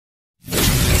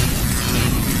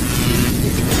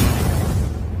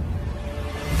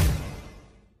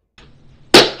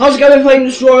How's it going, Flame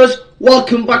Destroyers?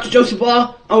 Welcome back to Joseph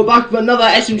R, and we're back with another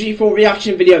SMG4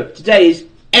 reaction video. Today is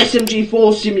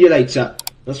Smg4 Simulator.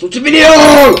 Let's watch the video!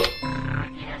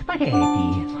 Hey,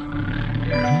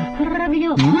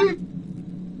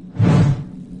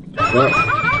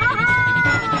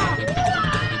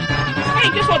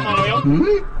 guess what,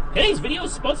 Mario? Today's video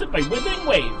is sponsored by Withering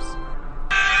Waves.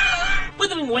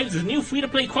 Withering Waves is a new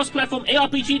free-to-play cross-platform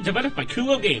ARPG developed by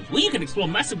Kuro Games, where you can explore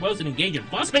massive worlds and engage in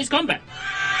fast-paced combat.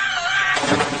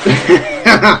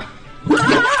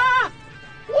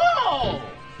 Whoa!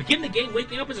 Begin the game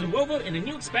waking up as a rover in a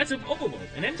new expansive overworld,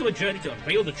 and enter a journey to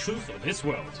unveil the truth of this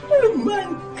world. Oh my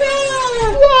god!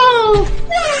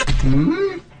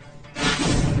 Whoa!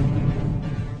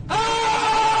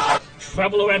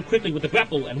 Travel around quickly with the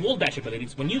grapple and wall dash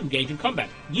abilities when you engage in combat.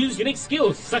 Use unique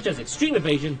skills such as extreme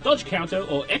evasion, dodge counter,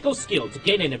 or echo skill to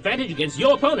gain an advantage against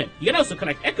your opponent. You can also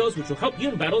collect echoes which will help you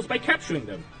in battles by capturing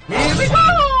them. Here we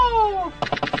go!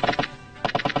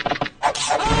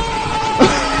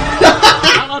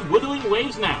 Download Withering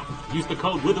Waves now. Use the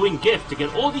code WITHERINGGIFT to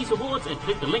get all these rewards and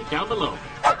click the link down below.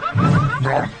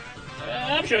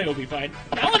 I'm sure you'll be fine.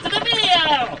 Now onto the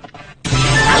video!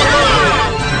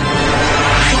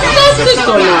 This is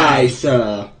so nice!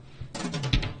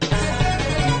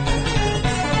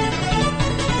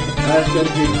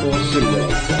 SMG4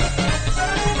 Simulator.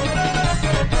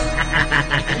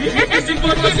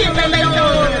 SMG4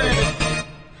 Simulator!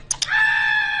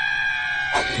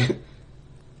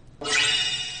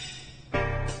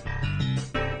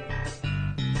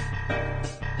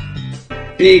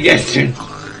 Biggest.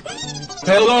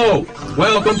 Hello!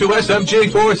 Welcome to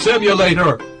SMG4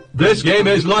 Simulator! This game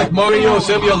is like Mario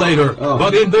Simulator,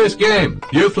 but in this game,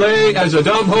 you play as a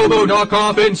dumb hobo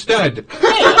knockoff instead.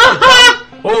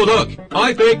 Oh look,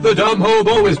 I think the dumb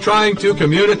hobo is trying to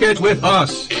communicate with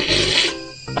us.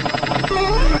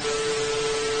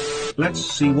 Let's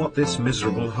see what this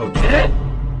miserable hobo,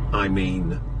 I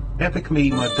mean, epic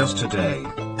meme does today.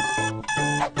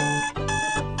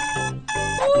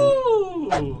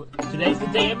 Ooh, today's the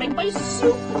day I make my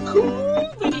super cool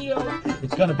video.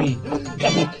 It's gonna be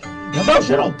epic,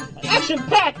 emotional,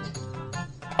 action-packed.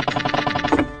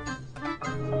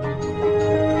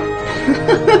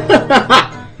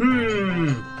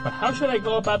 But how should I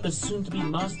go about this soon-to-be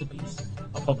masterpiece?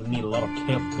 I'll probably need a lot of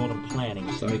careful thought and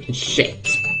planning. So making shit.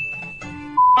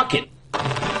 Fuck it.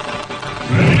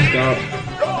 Let's go.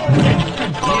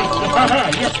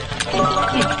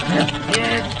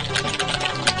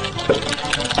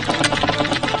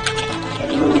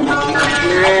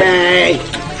 Yay!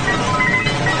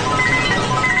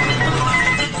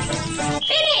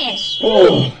 Finish!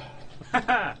 Oh!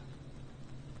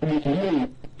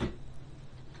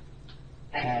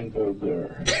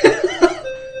 Hamburger.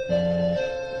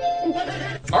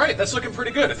 Alright, that's looking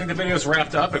pretty good. I think the video's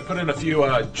wrapped up. I put in a few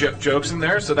jokes in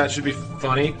there, so that should be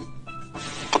funny.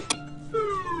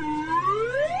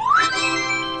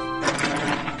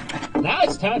 Now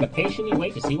it's time to patiently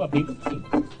wait to see what people think.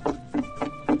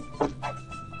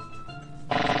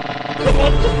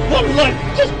 One life!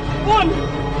 Just one!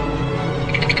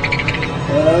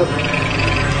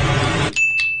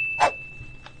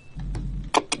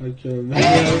 Okay,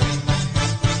 video.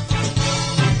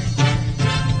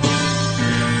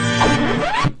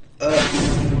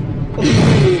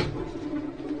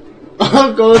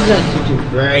 Oh god, that's such a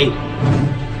great.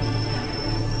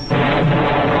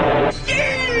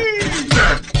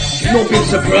 No big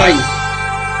surprise.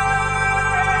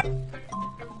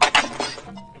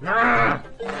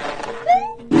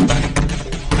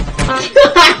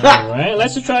 Alright,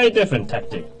 let's try a different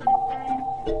tactic.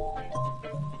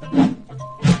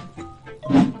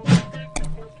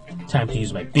 Time to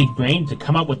use my big brain to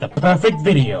come up with the perfect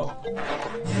video.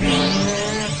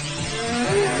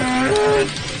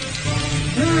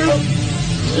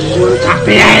 Tap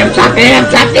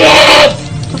it!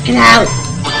 Fucking out!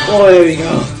 Oh, there we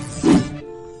go.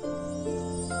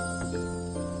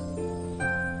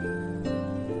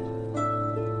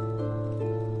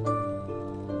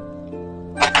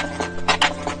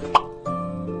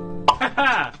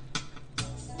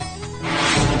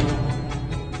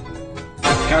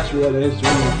 Catch me that is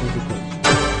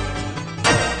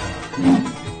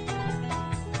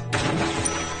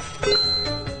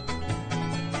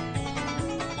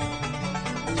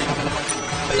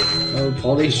Oh,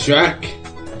 Polyshack.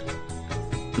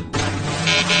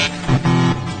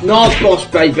 No boss,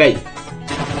 baby.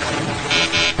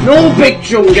 No big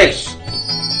chungus.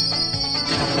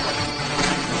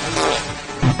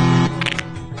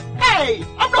 Hey,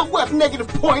 I'm not worth negative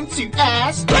points, you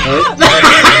ass.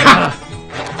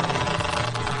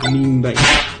 Mean bait.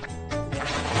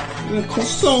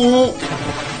 croissant.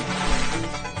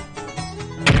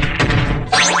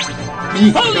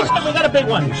 Holy shit, we got a big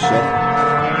one! Shit.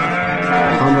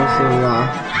 Humble celular.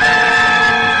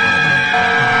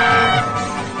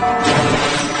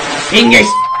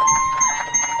 English!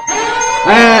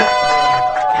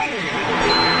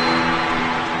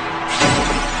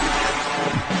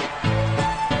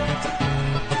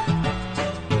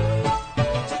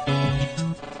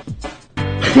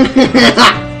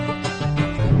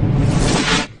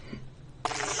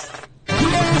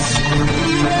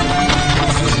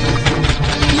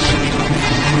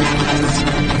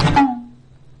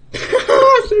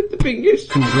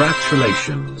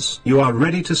 Congratulations, you are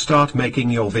ready to start making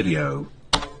your video.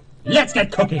 Let's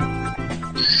get cooking! 3,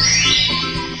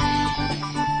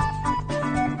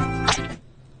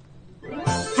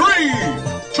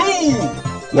 2,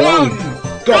 1,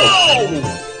 go!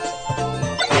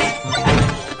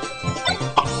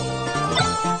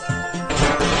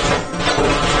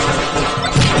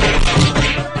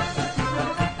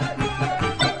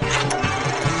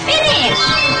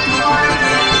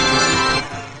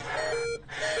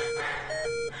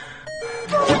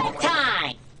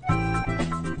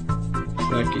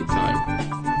 Lucky time.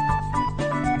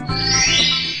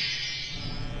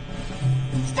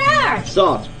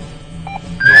 Start.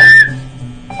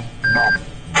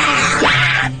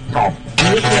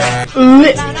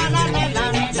 Lit.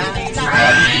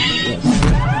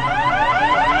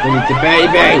 We need to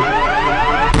baby.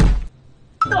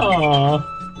 Aww.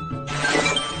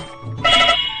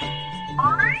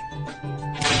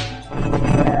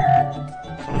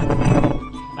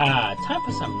 Time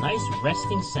for some nice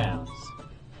resting sounds.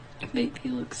 Baby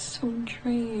looks so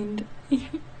drained.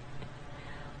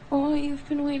 Oh, you've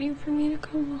been waiting for me to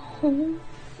come home?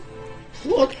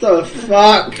 What the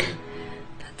fuck?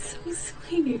 That's so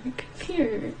sweet. Come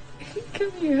here.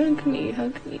 Come here, hug me,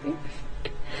 hug me.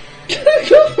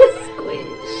 Squish.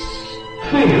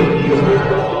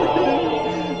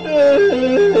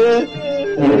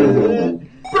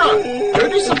 Bro, go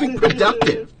do something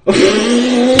productive.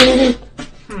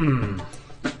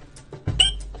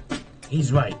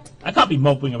 He's right. I can't be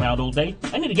moping around all day.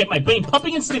 I need to get my brain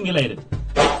pumping and stimulated.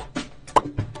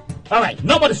 Alright,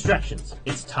 no more distractions.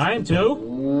 It's time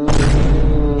to...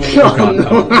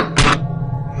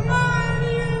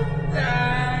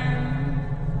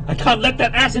 I can't let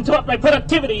that ass interrupt my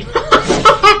productivity.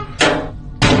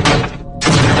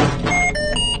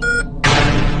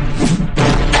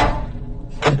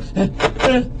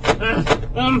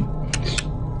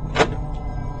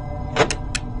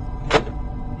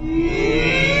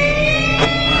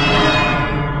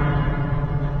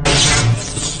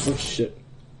 Oh shit.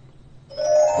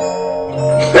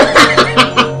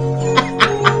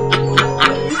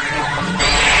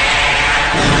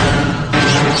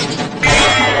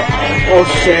 Oh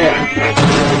shit.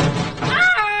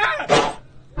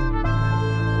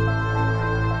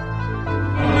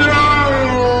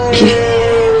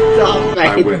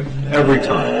 I win every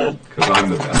time, because I'm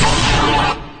the best.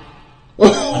 I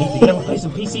need to get him to play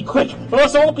some PC quick, or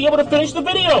else I won't be able to finish the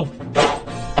video.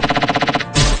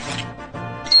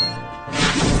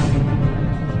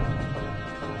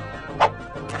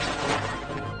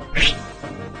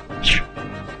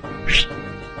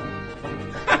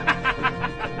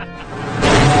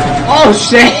 Oh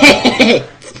shit!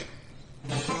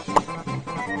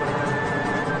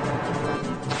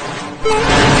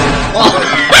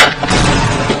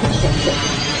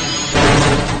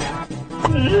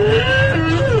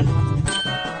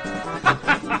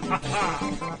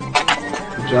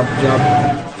 Jump, jump.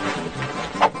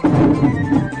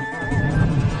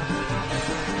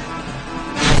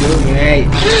 Okay.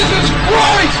 Jesus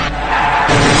Christ!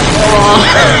 Oh.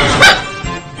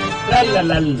 La la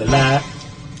la la la.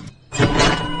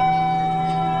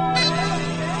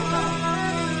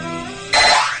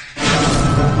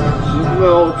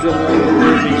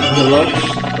 Deluxe.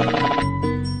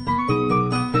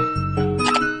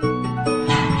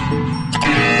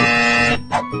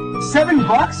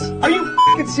 $7? Are you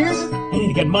f***ing serious? I need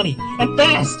to get money, and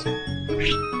fast!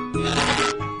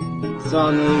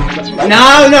 No,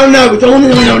 no, no, don't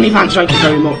on OnlyFans, thank you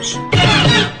very much.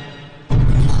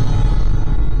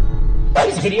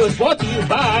 This video is brought to you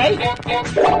by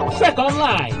Trek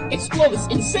Online. Explore this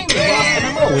insanely vast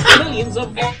MMO with millions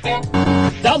of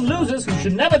dumb losers who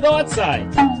should never go outside.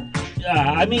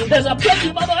 I mean, there's a plenty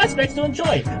of other aspects to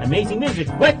enjoy. Amazing music,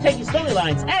 breathtaking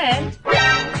storylines, and...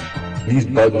 These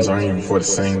buttons aren't even for the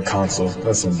same console.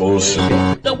 That's some bullshit.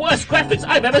 the worst graphics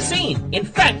I've ever seen. In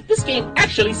fact, this game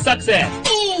actually sucks ass.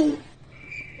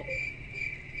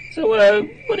 So, what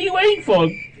are you waiting for?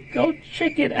 Go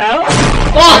check it out.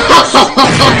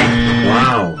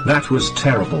 Wow, that was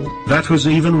terrible. That was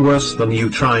even worse than you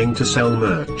trying to sell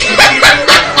merch.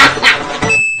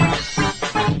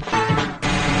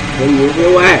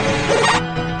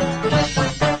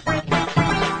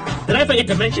 Did I forget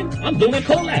to mention? I'm doing a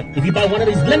collab. If you buy one of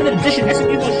these limited edition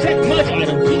SMG4 Shrek merch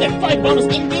items, you get 5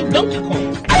 bonus in-game Donkey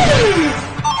Kong.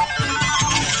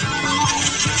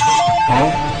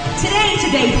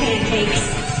 Today,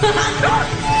 pancakes.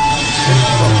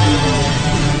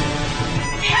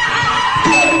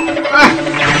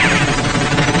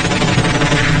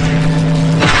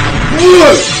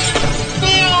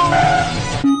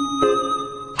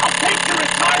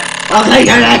 I'll take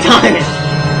your retirement.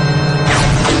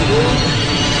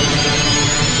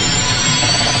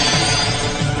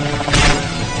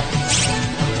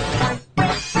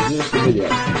 This is the video.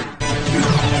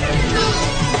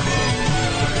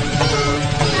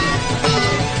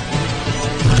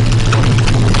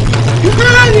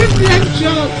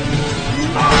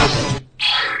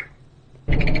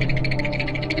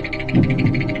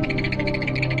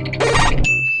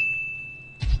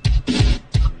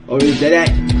 Oh, you did it!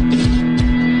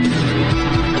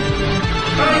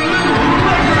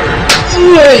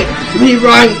 Me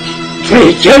rank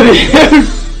 22.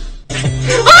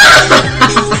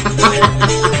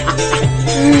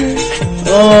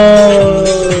 Oh,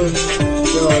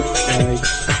 God's sake.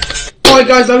 Alright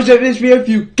guys, that was it for this video. If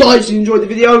you guys enjoyed the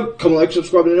video, comment, like,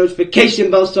 subscribe, and the notification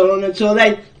bell turn on. Until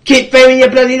then, keep failing your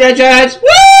bloody legends.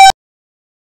 Woo!